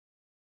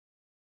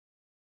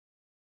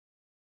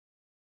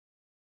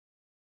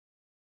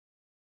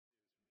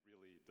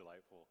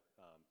delightful.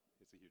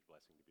 It's a huge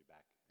blessing to be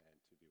back and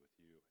to be with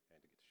you and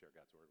to get to share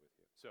God's word with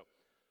you. So,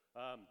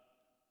 I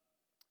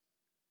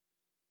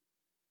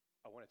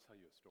want to tell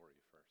you a story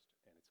first,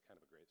 and it's kind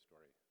of a great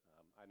story.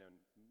 I know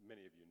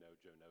many of you know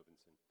Joe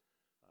Novenson,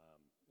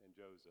 and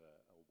Joe's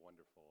a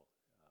wonderful,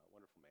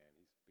 wonderful man.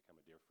 He's become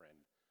a dear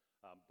friend.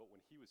 But when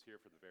he was here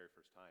for the very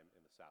first time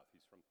in the South,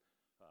 he's from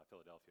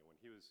Philadelphia.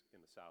 When he was in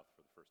the South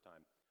for the first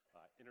time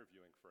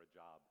interviewing for a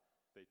job,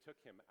 they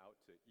took him out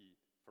to eat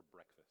for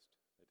breakfast.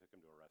 They took him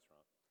to a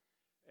restaurant.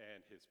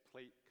 And his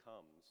plate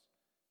comes,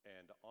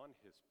 and on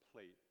his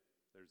plate,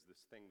 there's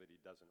this thing that he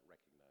doesn't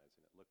recognize,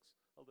 and it looks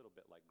a little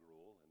bit like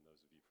gruel, and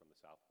those of you from the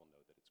South will know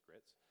that it's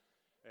grits.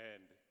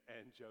 And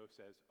Joe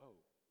says, oh,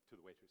 to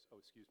the waitress, oh,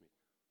 excuse me,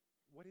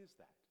 what is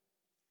that?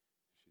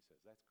 She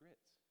says, that's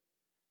grits.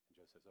 And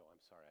Joe says, oh,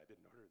 I'm sorry, I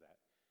didn't order that.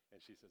 And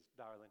she says,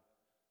 darling,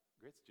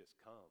 grits just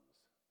comes.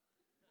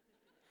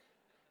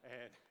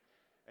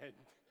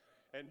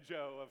 And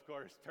Joe, of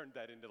course, turned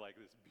that into like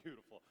this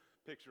beautiful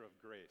picture of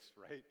grace,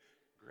 right?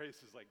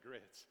 Grace is like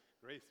grits.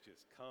 Grace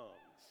just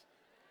comes.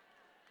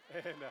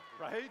 And,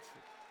 right?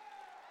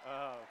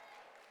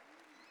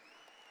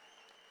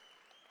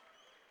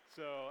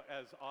 So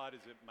as odd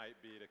as it might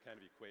be to kind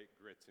of equate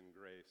grits and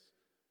grace,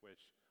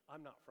 which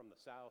I'm not from the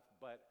South,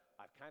 but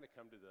I've kind of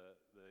come to the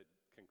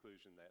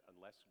conclusion that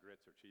unless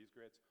grits are cheese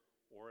grits,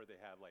 or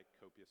they have like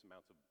copious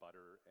amounts of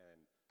butter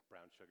and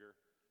brown sugar,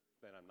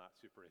 then I'm not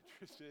super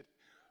interested.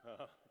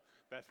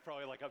 That's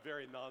probably like a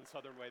very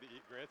non-Southern way to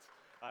eat grits.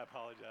 I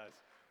apologize,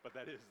 but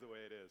that is the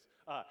way it is.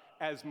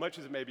 As much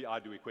as it may be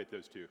odd to equate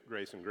those two,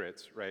 grace and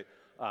grits, right?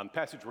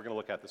 Passage we're going to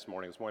look at this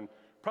morning is one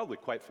probably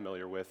quite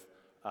familiar with,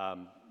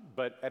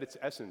 but at its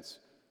essence,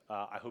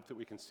 I hope that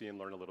we can see and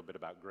learn a little bit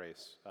about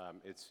grace.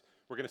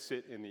 We're going to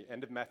sit in the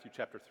end of Matthew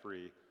chapter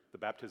 3, the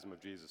baptism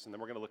of Jesus, and then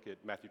we're going to look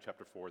at Matthew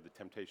chapter 4, the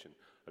temptation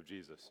of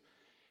Jesus.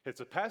 It's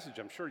a passage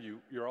I'm sure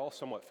you're all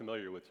somewhat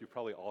familiar with. You've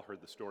probably all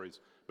heard the stories,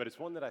 but it's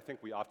one that I think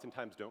we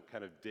oftentimes don't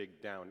kind of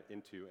dig down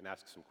into and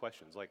ask some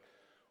questions. Like,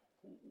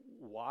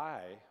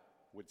 why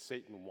would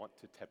Satan want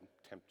to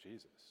tempt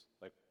Jesus?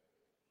 Like,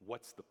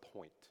 what's the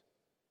point?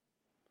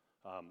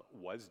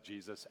 Was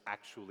Jesus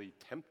actually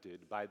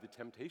tempted by the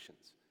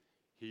temptations?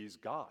 He's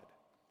God.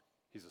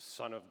 He's a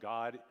son of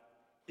God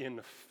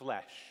in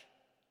flesh.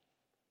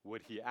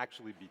 Would he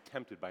actually be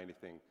tempted by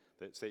anything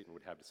that Satan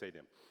would have to say to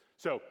him?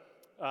 So,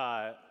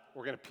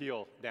 we're going to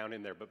peel down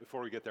in there, but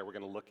before we get there, we're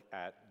going to look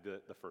at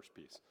the first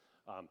piece,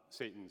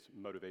 Satan's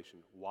motivation.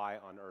 Why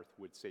on earth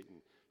would Satan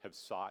have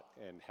sought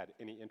and had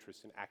any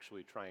interest in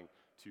actually trying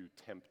to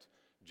tempt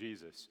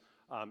Jesus?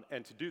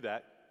 And to do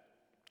that,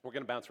 we're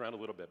going to bounce around a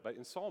little bit, but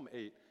in Psalm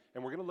 8,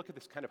 and we're going to look at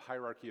this kind of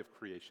hierarchy of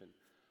creation,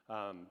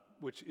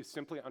 which is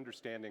simply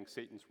understanding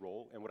Satan's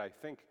role and what I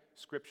think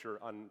Scripture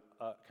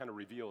kind of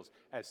reveals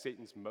as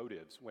Satan's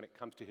motives when it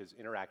comes to his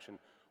interaction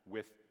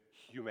with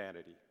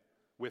humanity,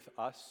 with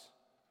us,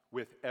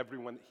 with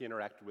everyone that he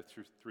interacted with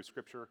through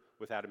Scripture,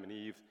 with Adam and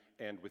Eve,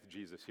 and with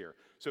Jesus here.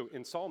 So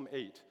in Psalm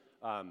 8,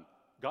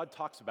 God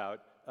talks about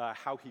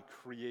how he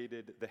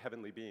created the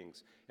heavenly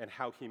beings and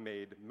how he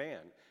made man.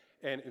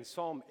 And in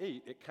Psalm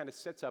 8, it kind of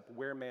sets up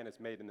where man is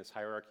made in this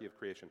hierarchy of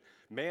creation.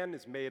 Man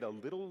is made a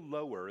little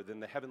lower than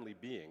the heavenly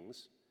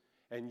beings,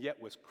 and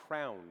yet was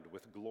crowned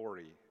with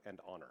glory and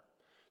honor.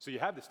 So you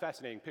have this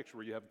fascinating picture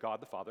where you have God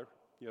the Father,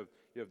 you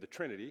have the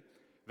Trinity,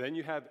 then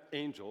you have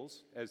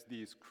angels as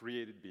these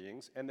created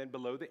beings, and then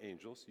below the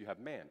angels, you have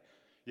man.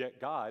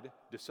 Yet God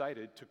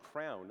decided to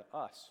crown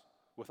us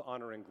with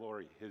honor and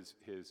glory,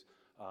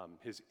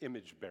 his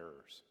image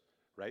bearers,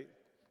 right?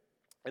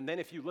 And then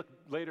if you look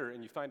later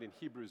and you find in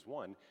Hebrews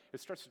 1,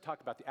 it starts to talk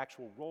about the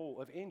actual role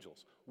of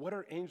angels. What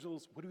are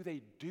angels? What do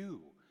they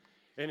do?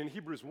 And in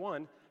Hebrews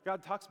 1,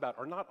 God talks about,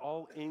 are not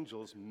all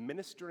angels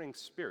ministering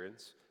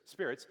spirits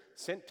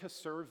sent to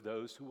serve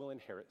those who will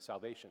inherit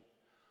salvation?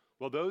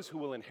 Well, those who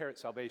will inherit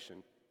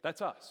salvation,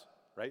 that's us,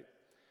 right?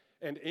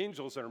 And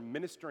angels are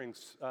ministering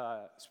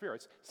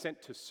spirits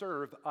sent to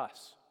serve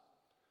us.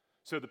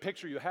 So the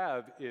picture you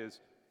have is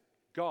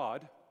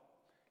God,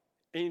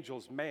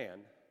 angels, man,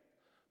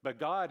 but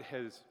God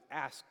has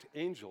asked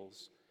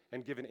angels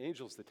and given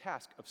angels the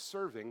task of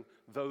serving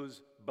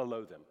those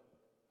below them.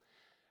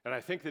 And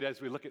I think that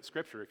as we look at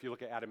Scripture, if you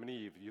look at Adam and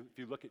Eve, if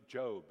you look at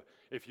Job,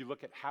 if you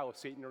look at how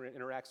Satan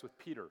interacts with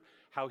Peter,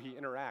 how he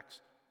interacts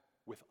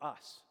with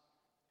us,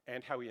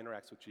 and how he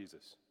interacts with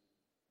Jesus,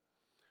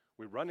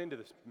 we run into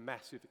this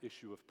massive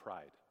issue of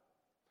pride.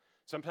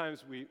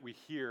 Sometimes we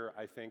hear,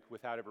 I think,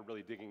 without ever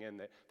really digging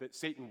in, that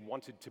Satan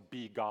wanted to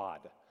be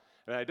God.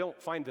 And I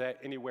don't find that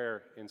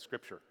anywhere in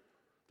Scripture,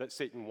 that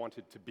Satan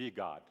wanted to be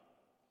God.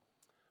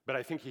 But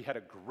I think he had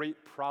a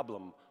great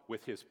problem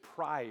with his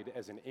pride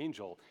as an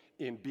angel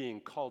in being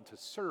called to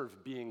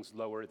serve beings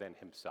lower than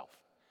himself.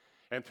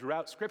 And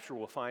throughout Scripture,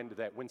 we'll find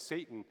that when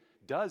Satan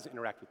does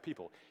interact with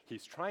people,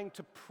 he's trying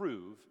to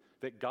prove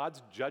that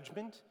God's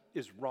judgment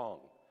is wrong,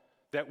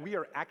 that we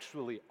are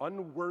actually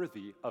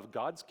unworthy of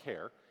God's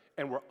care,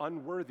 and we're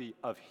unworthy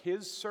of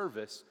his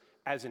service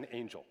as an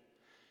angel.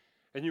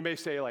 And you may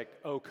say, like,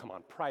 oh, come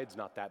on, pride's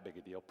not that big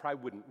a deal.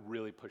 Pride wouldn't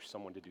really push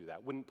someone to do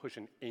that, wouldn't push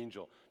an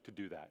angel to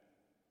do that.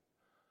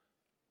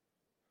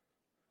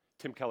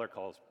 Tim Keller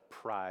calls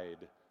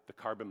pride the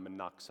carbon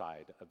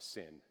monoxide of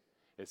sin.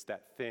 It's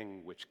that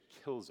thing which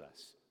kills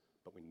us,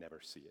 but we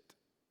never see it.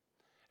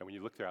 And when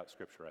you look throughout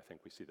Scripture, I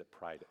think we see that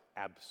pride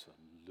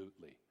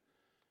absolutely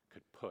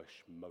could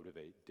push,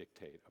 motivate,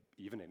 dictate,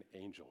 even an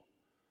angel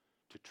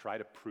to try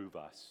to prove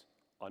us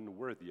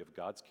unworthy of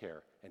God's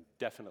care and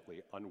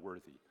definitely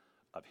unworthy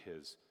of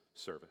his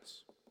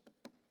service.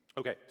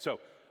 Okay, so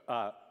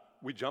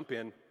we jump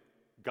in,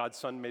 God's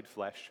Son made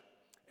flesh,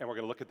 and we're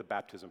going to look at the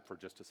baptism for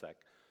just a sec.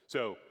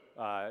 So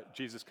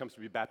Jesus comes to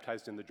be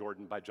baptized in the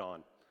Jordan by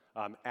John.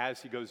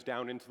 As he goes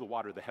down into the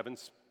water, the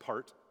heavens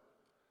part,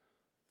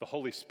 the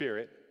Holy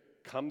Spirit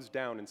comes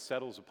down and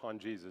settles upon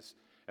Jesus,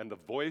 and the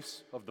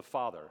voice of the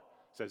Father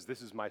says,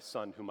 "This is my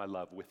Son whom I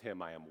love, with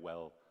him I am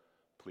well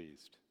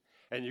pleased."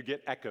 And you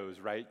get echoes,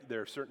 right?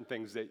 There are certain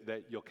things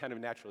that you'll kind of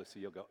naturally see.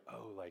 You'll go,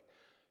 oh, like,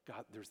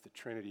 God, there's the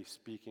Trinity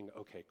speaking.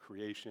 Okay,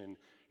 creation.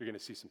 You're going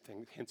to see some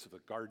things, hints of a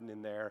garden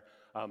in there.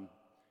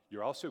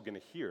 You're also going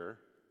to hear,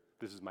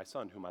 "This is my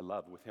Son whom I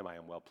love, with him I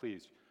am well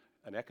pleased."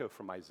 An echo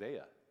from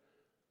Isaiah.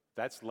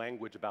 That's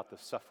language about the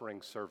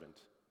suffering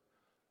servant,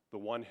 the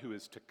one who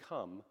is to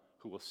come,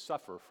 who will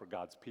suffer for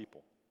God's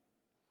people.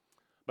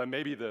 But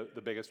maybe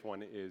the biggest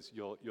one is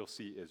you'll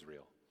see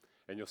Israel,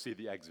 and you'll see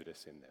the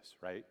Exodus in this,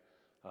 right?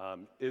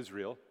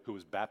 Israel, who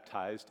was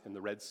baptized in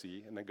the Red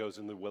Sea and then goes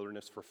in the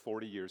wilderness for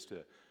 40 years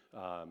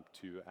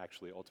to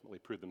actually ultimately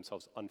prove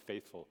themselves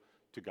unfaithful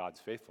to God's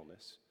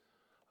faithfulness.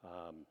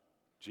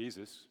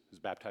 Jesus, who's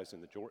baptized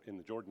in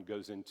the Jordan,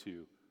 goes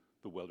into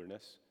the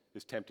wilderness,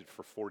 is tempted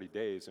for 40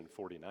 days and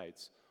 40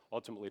 nights,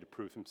 ultimately to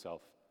prove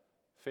himself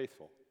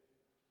faithful,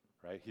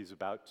 right? He's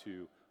about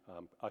to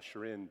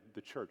usher in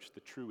the church, the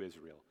true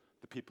Israel,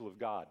 the people of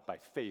God, by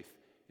faith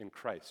in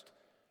Christ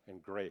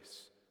and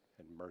grace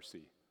and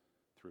mercy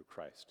through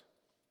Christ.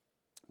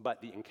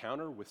 But the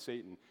encounter with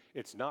Satan,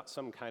 it's not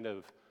some kind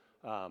of,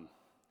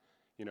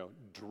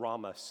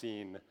 drama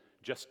scene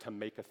just to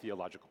make a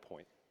theological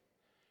point.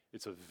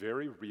 It's a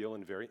very real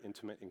and very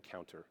intimate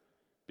encounter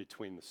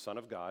between the Son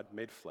of God,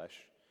 made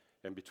flesh,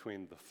 and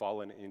between the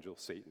fallen angel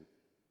Satan,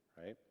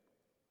 right?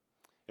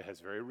 It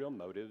has very real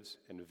motives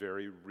and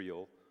very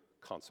real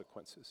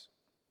consequences.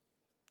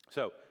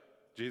 So,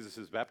 Jesus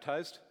is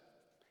baptized,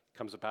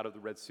 comes up out of the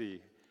Red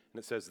Sea, and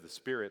it says the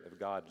Spirit of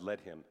God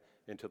led him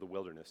into the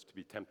wilderness to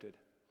be tempted.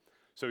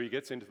 So he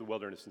gets into the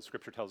wilderness, and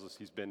Scripture tells us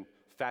he's been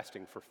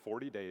fasting for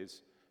 40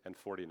 days and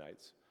 40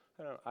 nights.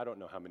 I don't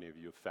know how many of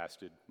you have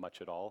fasted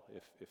much at all,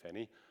 if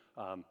any,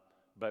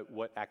 but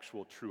what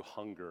actual true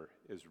hunger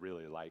is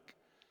really like.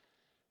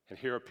 And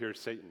here appears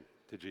Satan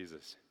to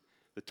Jesus.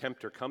 The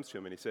tempter comes to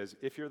him and he says,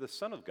 "If you're the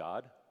Son of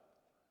God,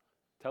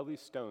 tell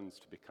these stones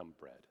to become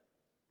bread."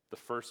 The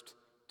first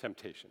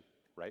temptation,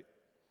 right?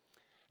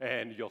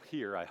 And you'll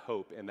hear, I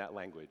hope, in that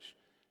language,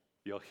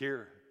 you'll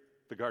hear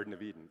the Garden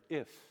of Eden.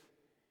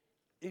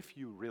 If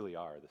you really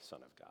are the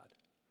Son of God,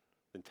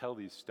 then tell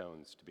these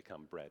stones to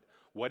become bread.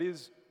 What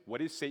is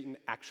Satan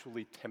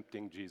actually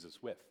tempting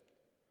Jesus with?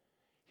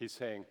 He's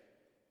saying,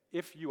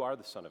 if you are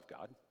the Son of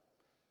God,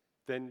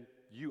 then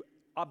you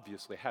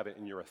obviously have it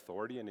in your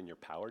authority and in your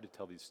power to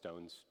tell these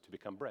stones to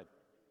become bread.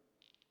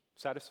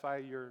 Satisfy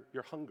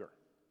your hunger.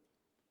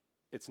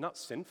 It's not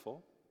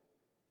sinful.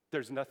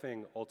 There's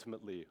nothing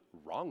ultimately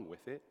wrong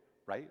with it,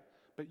 right?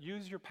 But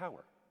use your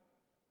power.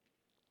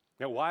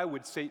 Now, why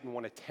would Satan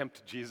want to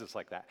tempt Jesus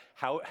like that?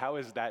 How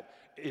is that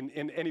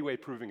in any way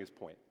proving his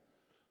point?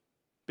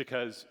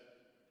 Because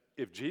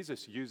if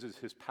Jesus uses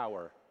his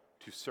power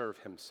to serve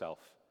himself,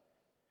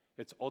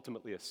 it's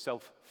ultimately a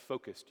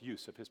self-focused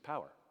use of his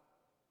power.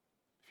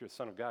 If you're the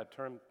Son of God,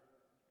 turn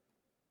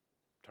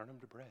him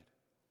to bread.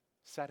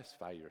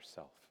 Satisfy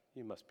yourself.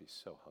 You must be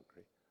so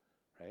hungry,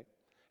 right?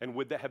 And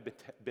would that have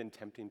been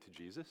tempting to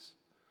Jesus?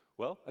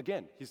 Well,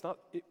 again,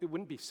 it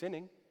wouldn't be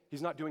sinning.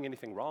 He's not doing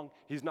anything wrong.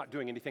 He's not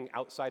doing anything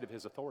outside of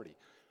his authority.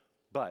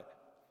 But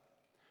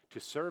to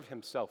serve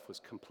himself was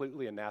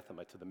completely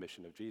anathema to the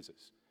mission of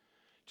Jesus.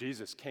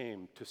 Jesus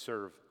came to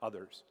serve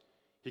others.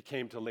 He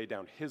came to lay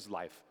down his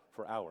life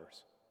for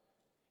ours.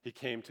 He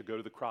came to go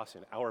to the cross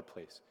in our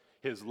place.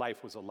 His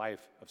life was a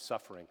life of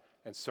suffering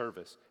and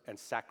service and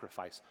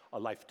sacrifice, a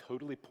life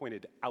totally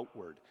pointed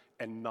outward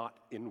and not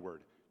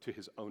inward to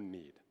his own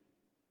need.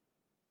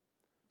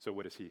 So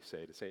what does he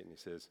say to Satan? He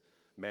says,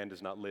 "Man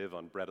does not live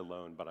on bread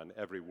alone, but on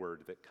every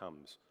word that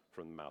comes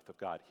from the mouth of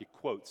God." He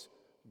quotes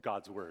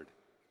God's word.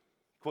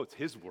 He quotes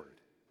his word.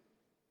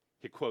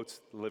 He quotes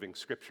the living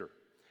Scripture.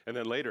 And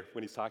then later,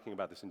 when he's talking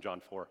about this in John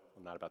 4,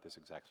 well, not about this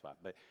exact spot,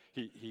 but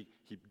he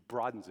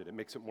broadens it. It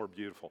makes it more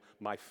beautiful.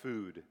 My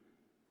food,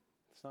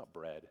 it's not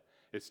bread.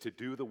 It's to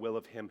do the will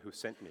of him who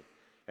sent me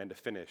and to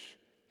finish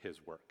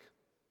his work.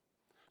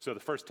 So the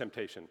first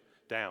temptation,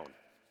 down.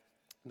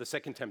 The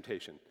second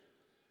temptation,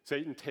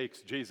 Satan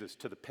takes Jesus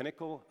to the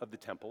pinnacle of the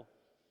temple,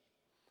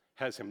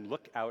 has him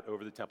look out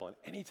over the temple. And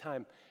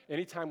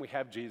anytime we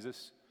have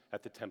Jesus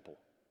at the temple,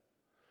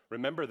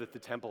 Remember that the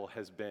temple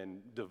has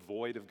been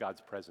devoid of God's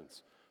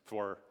presence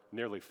for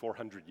nearly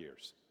 400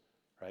 years,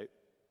 right?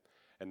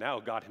 And now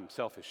God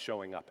himself is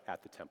showing up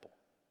at the temple.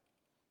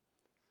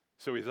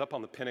 So he's up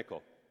on the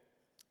pinnacle.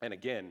 And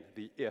again,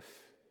 the if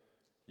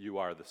you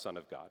are the Son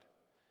of God.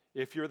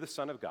 If you're the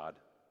Son of God,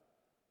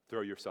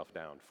 throw yourself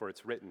down, for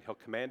it's written, he'll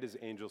command his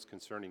angels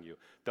concerning you.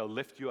 They'll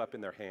lift you up in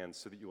their hands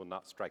so that you will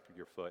not strike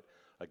your foot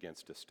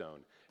against a stone.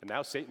 And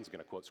now Satan's going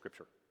to quote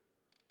Scripture.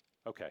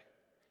 Okay,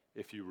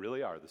 if you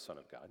really are the Son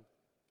of God,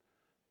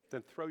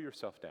 then throw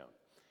yourself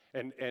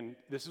down. And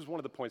this is one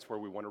of the points where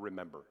we want to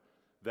remember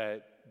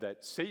that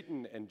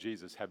Satan and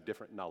Jesus have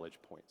different knowledge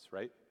points,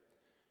 right?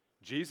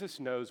 Jesus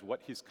knows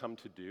what he's come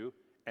to do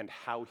and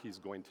how he's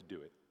going to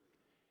do it.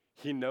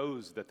 He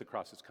knows that the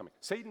cross is coming.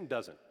 Satan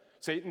doesn't.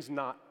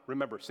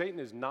 Remember, Satan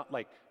is not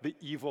like the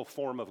evil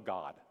form of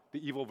God,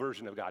 the evil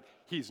version of God.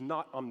 He's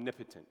not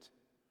omnipotent,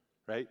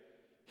 right?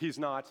 He's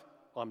not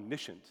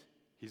omniscient.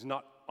 He's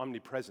not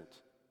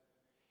omnipresent.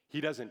 He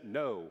doesn't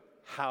know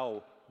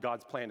how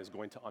God's plan is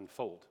going to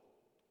unfold.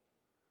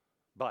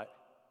 But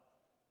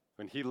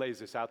when he lays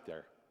this out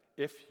there,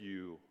 if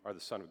you are the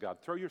Son of God,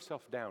 throw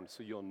yourself down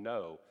so you'll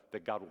know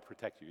that God will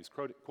protect you. He's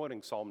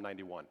quoting Psalm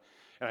 91.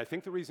 And I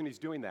think the reason he's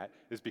doing that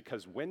is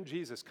because when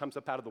Jesus comes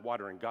up out of the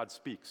water and God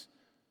speaks,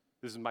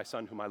 this is my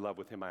son whom I love,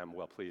 with him I am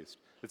well pleased.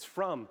 It's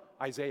from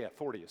Isaiah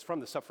 40. It's from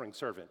the suffering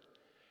servant.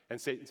 And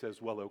Satan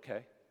says, well,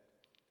 okay,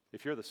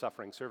 if you're the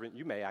suffering servant,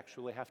 you may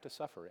actually have to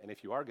suffer. And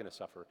if you are going to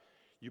suffer,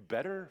 you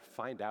better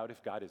find out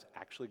if God is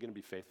actually going to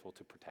be faithful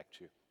to protect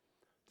you.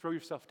 Throw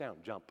yourself down,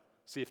 jump.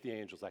 See if the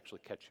angels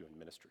actually catch you and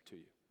minister to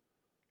you,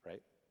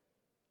 right?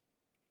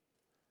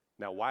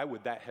 Now, why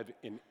would that have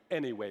in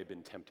any way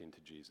been tempting to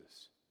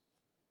Jesus?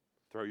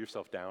 Throw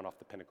yourself down off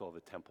the pinnacle of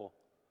the temple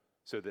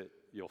so that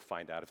you'll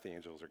find out if the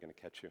angels are going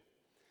to catch you.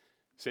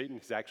 Satan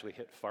has actually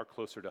hit far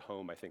closer to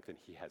home, I think, than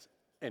he has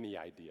any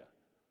idea.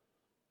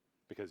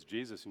 Because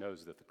Jesus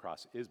knows that the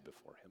cross is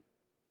before him.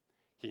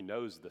 He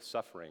knows the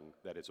suffering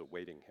that is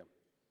awaiting him.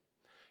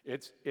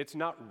 It's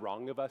not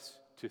wrong of us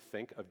to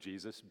think of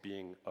Jesus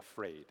being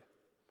afraid,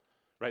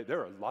 right?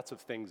 There are lots of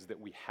things that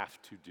we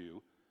have to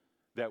do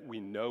that we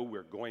know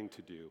we're going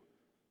to do,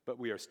 but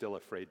we are still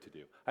afraid to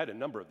do. I had a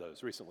number of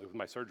those recently with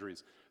my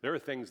surgeries. There are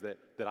things that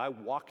I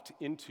walked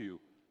into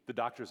the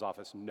doctor's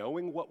office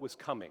knowing what was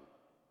coming,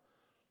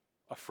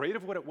 afraid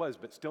of what it was,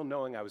 but still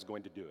knowing I was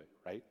going to do it,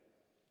 right?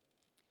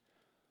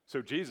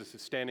 So Jesus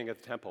is standing at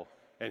the temple,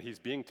 and he's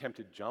being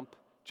tempted, jump,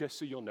 just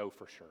so you'll know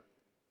for sure.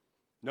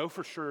 Know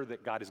for sure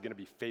that God is going to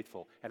be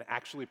faithful and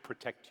actually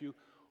protect you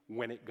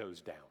when it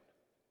goes down.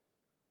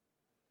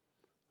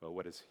 Well,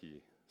 what does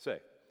he say?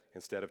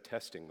 Instead of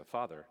testing the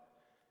Father,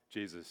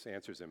 Jesus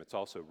answers him, it's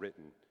also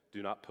written,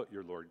 do not put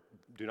the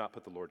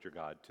Lord your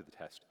God to the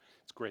test.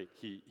 It's great.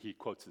 He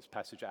quotes this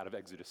passage out of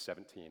Exodus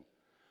 17.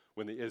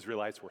 When the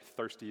Israelites were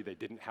thirsty, they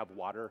didn't have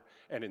water,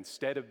 and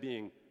instead of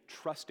being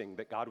trusting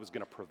that God was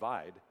going to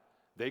provide,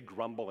 they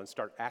grumble and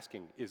start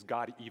asking, is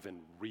God even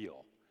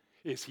real?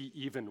 Is he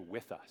even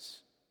with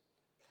us?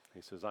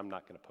 He says, I'm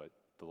not going to put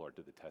the Lord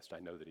to the test. I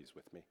know that he's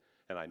with me,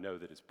 and I know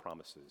that his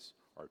promises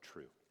are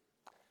true.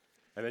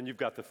 And then you've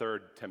got the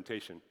third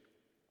temptation.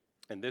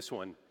 And this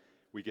one,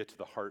 we get to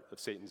the heart of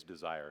Satan's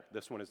desire.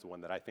 This one is the one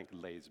that I think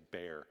lays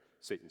bare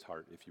Satan's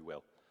heart, if you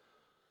will.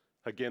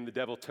 Again, the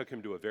devil took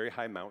him to a very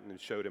high mountain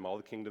and showed him all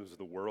the kingdoms of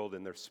the world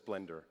and their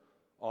splendor.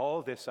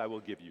 All this I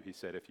will give you, he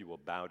said, if you will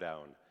bow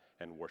down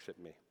and worship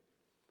me.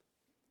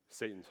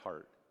 Satan's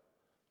heart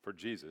for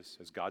Jesus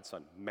as God's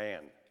son,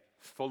 man,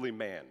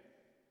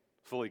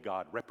 fully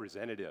God,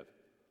 representative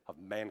of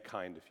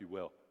mankind, if you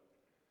will.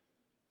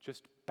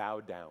 Just bow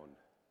down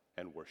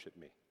and worship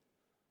me.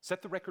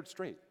 Set the record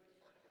straight,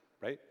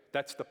 right?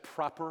 That's the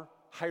proper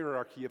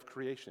hierarchy of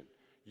creation.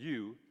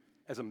 You,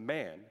 as a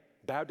man,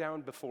 bow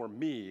down before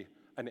me,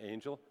 an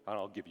angel, and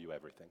I'll give you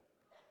everything.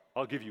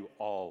 I'll give you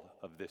all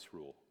of this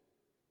rule,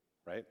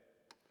 right?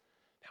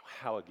 Now,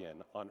 how again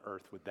on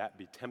earth would that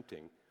be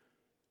tempting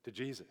to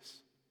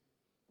Jesus?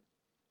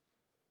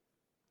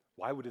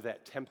 Why would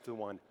that tempt the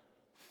one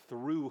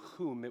through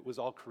whom it was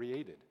all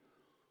created,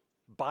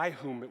 by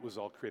whom it was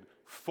all created,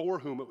 for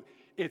whom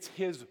it's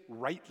his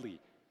rightly?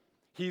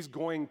 He's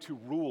going to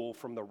rule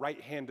from the right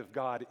hand of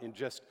God in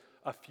just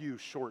a few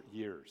short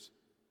years.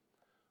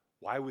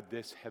 Why would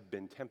this have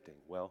been tempting?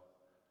 Well,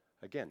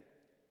 again,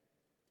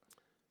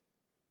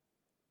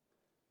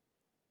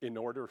 in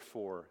order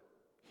for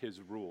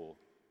his rule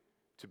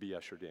to be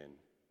ushered in,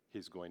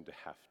 he's going to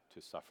have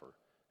to suffer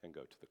and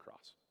go to the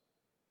cross.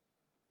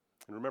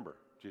 And remember,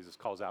 Jesus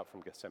calls out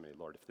from Gethsemane,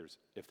 Lord,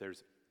 if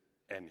there's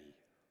any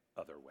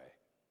other way.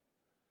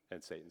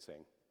 And Satan's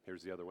saying,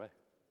 here's the other way.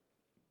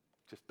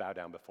 Just bow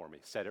down before me,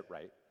 set it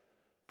right.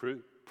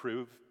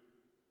 Prove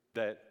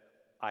that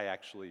I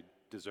actually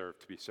deserve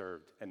to be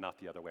served and not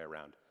the other way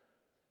around.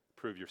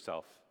 Prove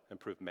yourself and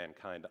prove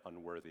mankind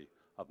unworthy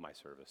of my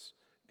service,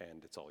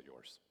 and it's all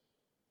yours.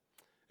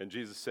 And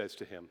Jesus says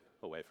to him,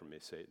 away from me,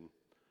 Satan,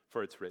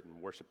 for it's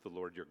written, worship the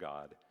Lord your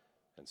God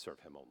and serve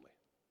him only.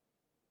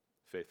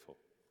 Faithful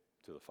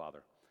to the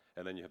Father.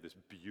 And then you have this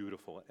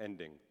beautiful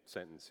ending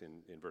sentence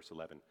in verse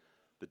 11.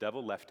 The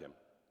devil left him,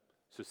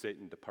 so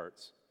Satan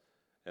departs,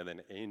 and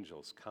then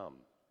angels come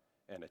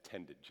and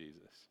attended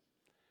Jesus.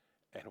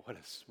 And what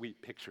a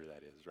sweet picture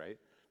that is, right?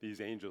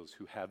 These angels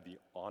who have the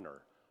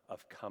honor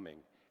of coming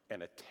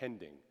and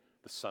attending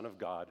the Son of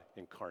God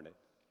incarnate,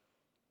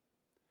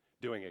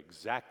 doing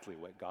exactly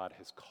what God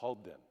has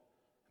called them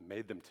and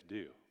made them to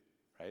do,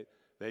 right?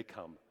 They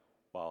come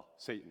while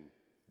Satan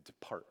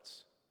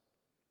departs,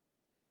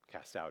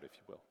 cast out, if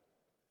you will.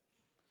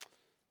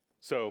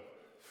 So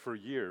for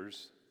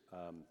years,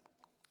 and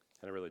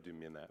I really do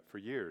mean that, for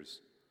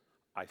years,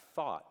 I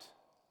thought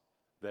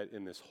that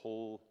in this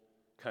whole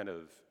kind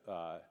of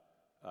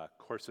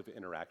course of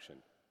interaction,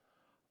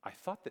 I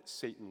thought that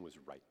Satan was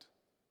right.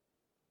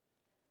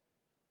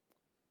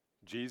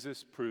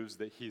 Jesus proves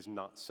that he's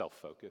not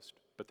self-focused,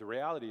 but the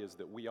reality is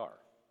that we are.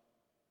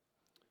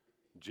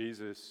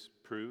 Jesus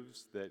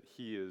proves that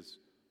he is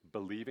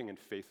believing and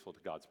faithful to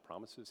God's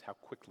promises, how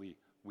quickly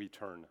we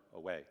turn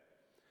away.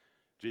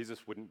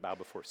 Jesus wouldn't bow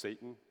before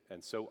Satan,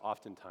 and so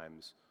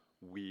oftentimes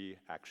we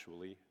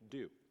actually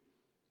do.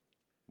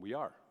 We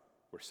are.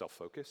 We're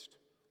self-focused,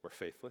 we're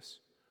faithless,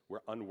 we're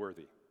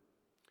unworthy.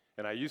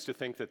 And I used to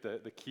think that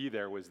the key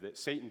there was that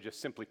Satan just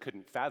simply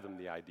couldn't fathom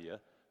the idea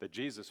that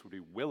Jesus would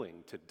be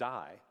willing to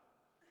die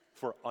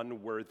for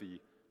unworthy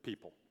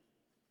people.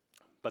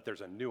 But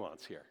there's a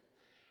nuance here.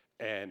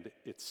 And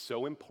it's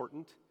so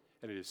important,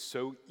 and it is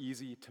so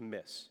easy to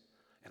miss.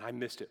 And I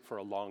missed it for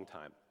a long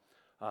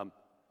time.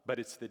 But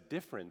it's the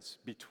difference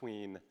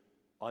between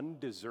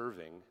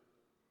undeserving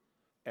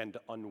and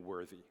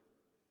unworthy.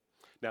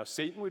 Now,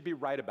 Satan would be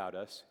right about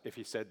us if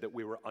he said that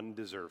we were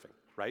undeserving,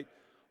 right?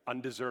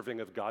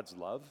 Undeserving of God's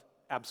love?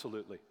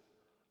 Absolutely.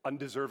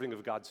 Undeserving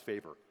of God's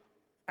favor?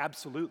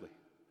 Absolutely.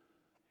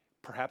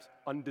 Perhaps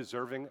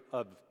undeserving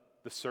of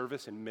the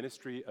service and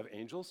ministry of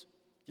angels?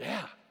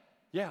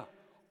 Yeah,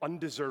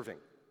 undeserving.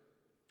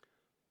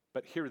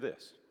 But hear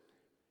this,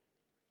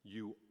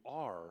 you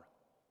are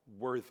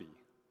worthy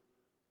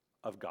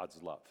of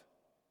God's love.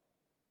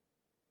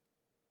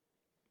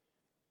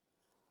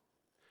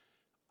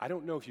 I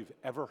don't know if you've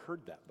ever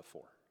heard that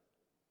before.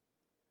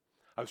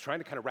 I was trying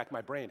to kind of rack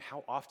my brain,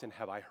 how often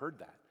have I heard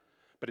that?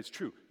 But it's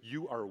true,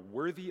 you are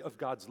worthy of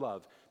God's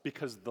love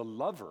because the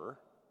lover,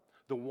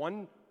 the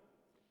one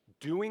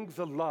doing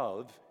the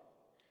love,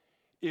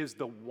 is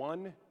the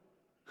one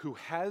who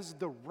has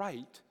the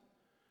right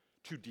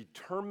to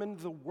determine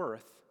the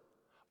worth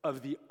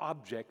of the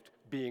object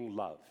being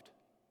loved.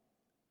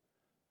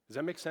 Does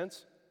that make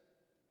sense?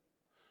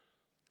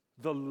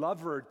 The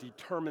lover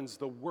determines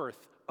the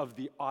worth of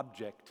the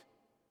object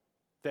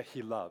that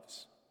he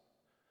loves.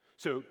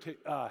 So,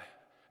 an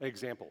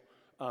example.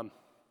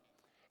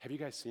 Have you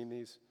guys seen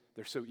these?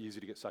 They're so easy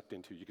to get sucked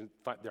into. You can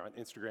find, they're on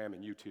Instagram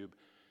and YouTube.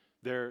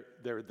 They're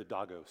the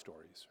doggo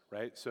stories,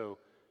 right? So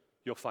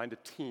you'll find a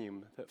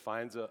team that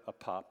finds a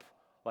pup,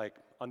 like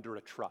under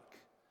a truck.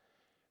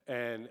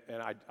 And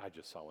I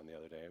just saw one the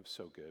other day. It was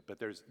so good. But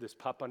there's this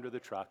pup under the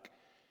truck,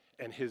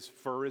 and his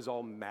fur is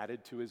all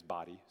matted to his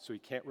body, so he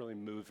can't really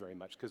move very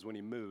much, because when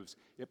he moves,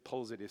 it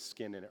pulls at his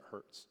skin and it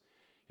hurts.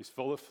 He's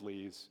full of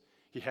fleas.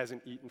 He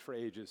hasn't eaten for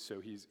ages,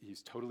 so he's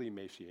totally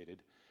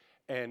emaciated.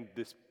 And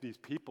these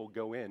people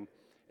go in,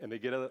 and they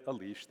get a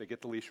leash. They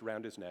get the leash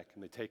around his neck,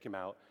 and they take him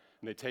out,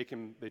 and they take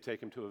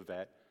him to a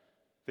vet.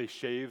 They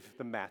shave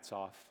the mats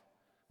off.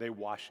 They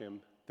wash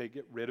him. They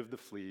get rid of the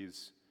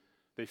fleas.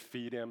 They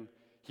feed him.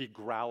 He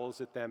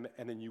growls at them,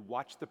 and then you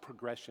watch the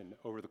progression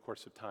over the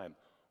course of time.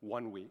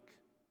 1 week,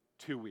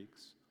 2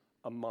 weeks,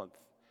 a month.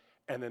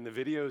 And then the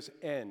videos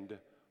end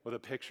with a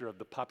picture of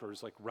the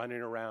puppers like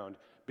running around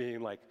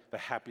being like the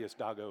happiest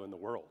doggo in the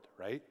world,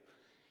 right?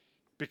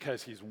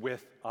 Because he's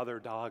with other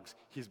dogs.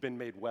 He's been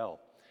made well.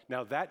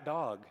 Now that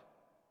dog,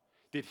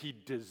 did he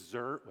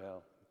deserve,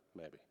 well,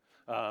 maybe.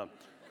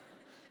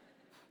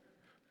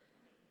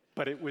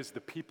 But it was the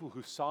people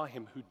who saw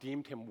him who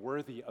deemed him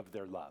worthy of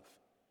their love,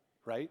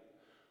 right?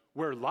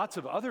 Where lots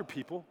of other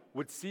people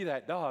would see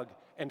that dog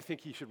and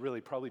think he should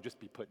really probably just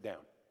be put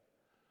down.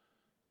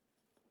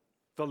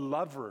 The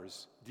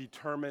lovers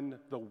determine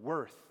the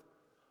worth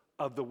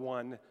of the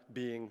one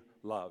being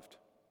loved.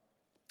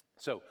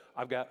 So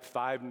I've got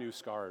 5 new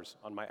scars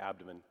on my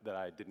abdomen that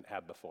I didn't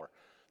have before.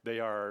 They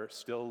are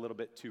still a little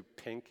bit too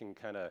pink and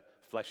kind of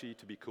fleshy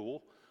to be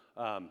cool.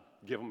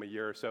 Give them a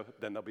year or so,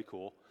 then they'll be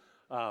cool.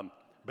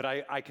 But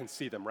I can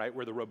see them, right,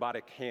 where the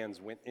robotic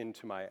hands went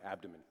into my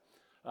abdomen.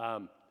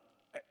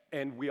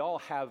 And we all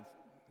have,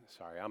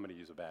 sorry, I'm going to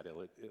use a bad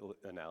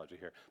analogy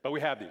here, but we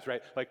have these,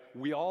 right? Like,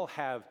 we all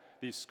have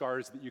these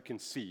scars that you can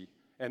see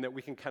and that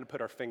we can kind of put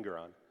our finger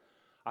on.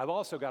 I've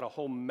also got a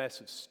whole mess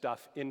of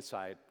stuff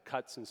inside,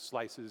 cuts and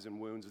slices and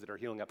wounds that are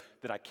healing up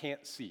that I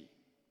can't see.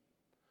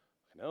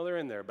 I know they're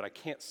in there, but I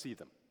can't see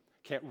them.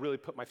 Can't really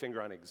put my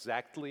finger on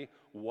exactly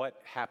what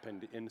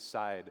happened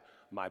inside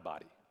my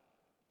body.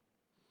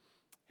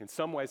 In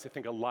some ways, I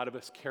think a lot of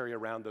us carry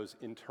around those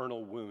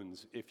internal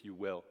wounds, if you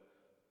will.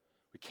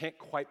 We can't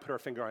quite put our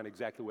finger on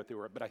exactly what they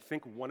were, but I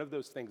think one of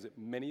those things that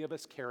many of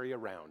us carry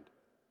around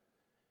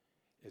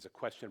is a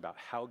question about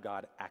how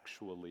God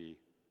actually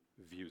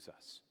views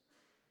us,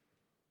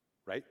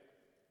 right?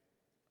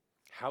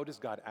 How does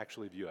God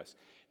actually view us?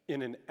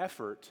 In an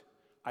effort,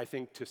 I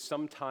think, to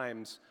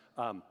sometimes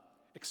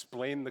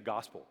explain the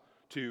gospel,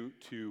 to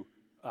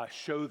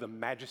show the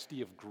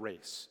majesty of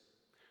grace,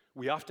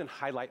 we often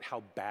highlight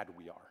how bad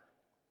we are,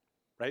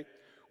 right?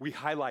 We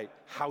highlight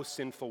how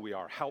sinful we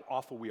are, how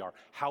awful we are,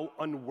 how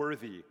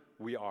unworthy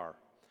we are.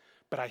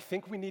 But I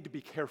think we need to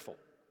be careful.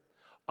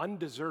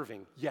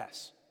 Undeserving,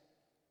 yes.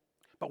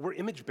 But we're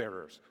image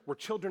bearers. We're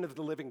children of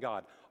the living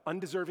God.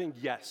 Undeserving,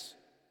 yes.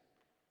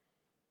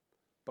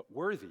 But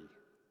worthy,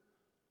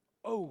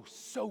 oh,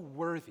 so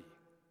worthy.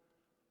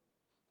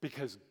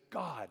 Because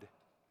God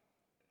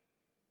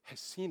has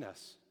seen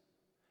us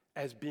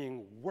as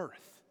being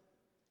worth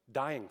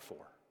dying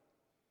for,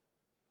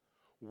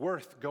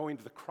 worth going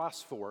to the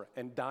cross for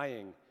and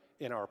dying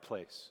in our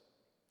place.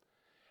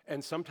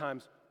 And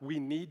sometimes we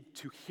need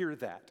to hear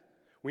that.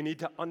 We need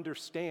to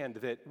understand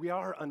that we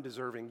are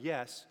undeserving,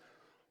 yes,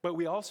 but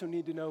we also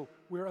need to know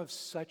we're of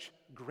such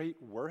great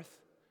worth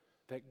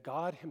that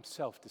God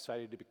himself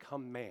decided to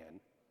become man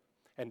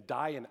and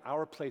die in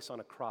our place on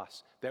a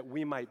cross that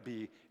we might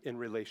be in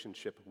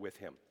relationship with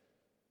him.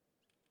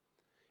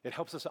 It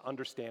helps us to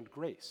understand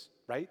grace,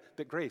 right?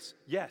 That grace,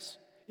 yes,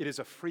 it is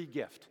a free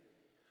gift,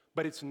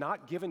 but it's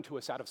not given to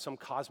us out of some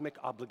cosmic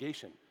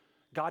obligation.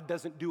 God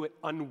doesn't do it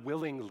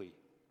unwillingly.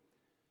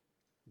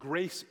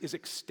 Grace is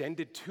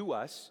extended to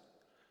us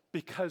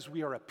because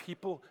we are a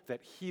people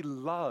that he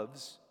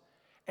loves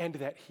and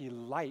that he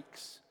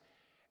likes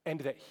and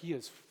that he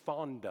is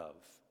fond of.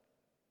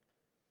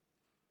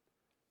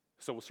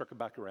 So we'll circle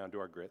back around to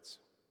our grits.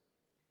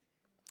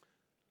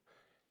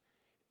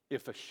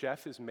 If a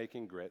chef is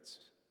making grits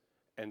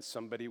and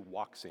somebody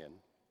walks in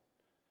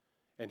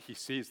and he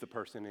sees the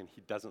person and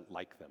he doesn't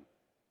like them,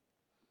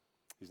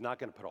 he's not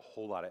going to put a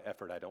whole lot of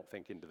effort, I don't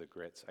think, into the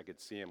grits. I could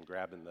see him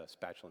grabbing the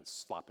spatula and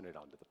slopping it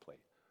onto the plate,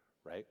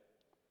 right?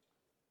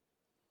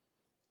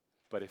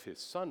 But if his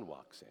son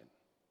walks in,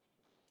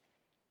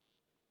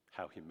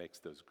 how he makes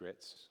those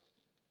grits,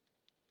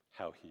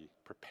 how he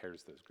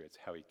prepares those grits,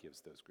 how he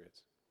gives those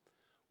grits.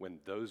 When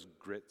those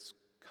grits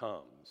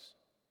comes,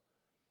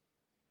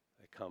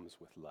 it comes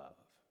with love.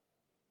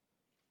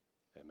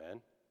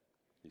 Amen?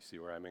 You see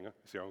where I'm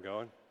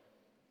going?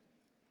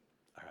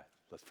 All right,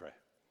 let's pray.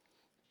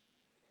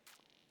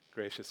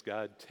 Gracious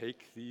God,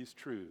 take these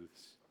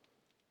truths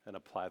and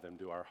apply them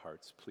to our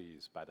hearts,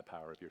 please, by the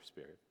power of your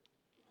Spirit.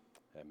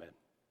 Amen.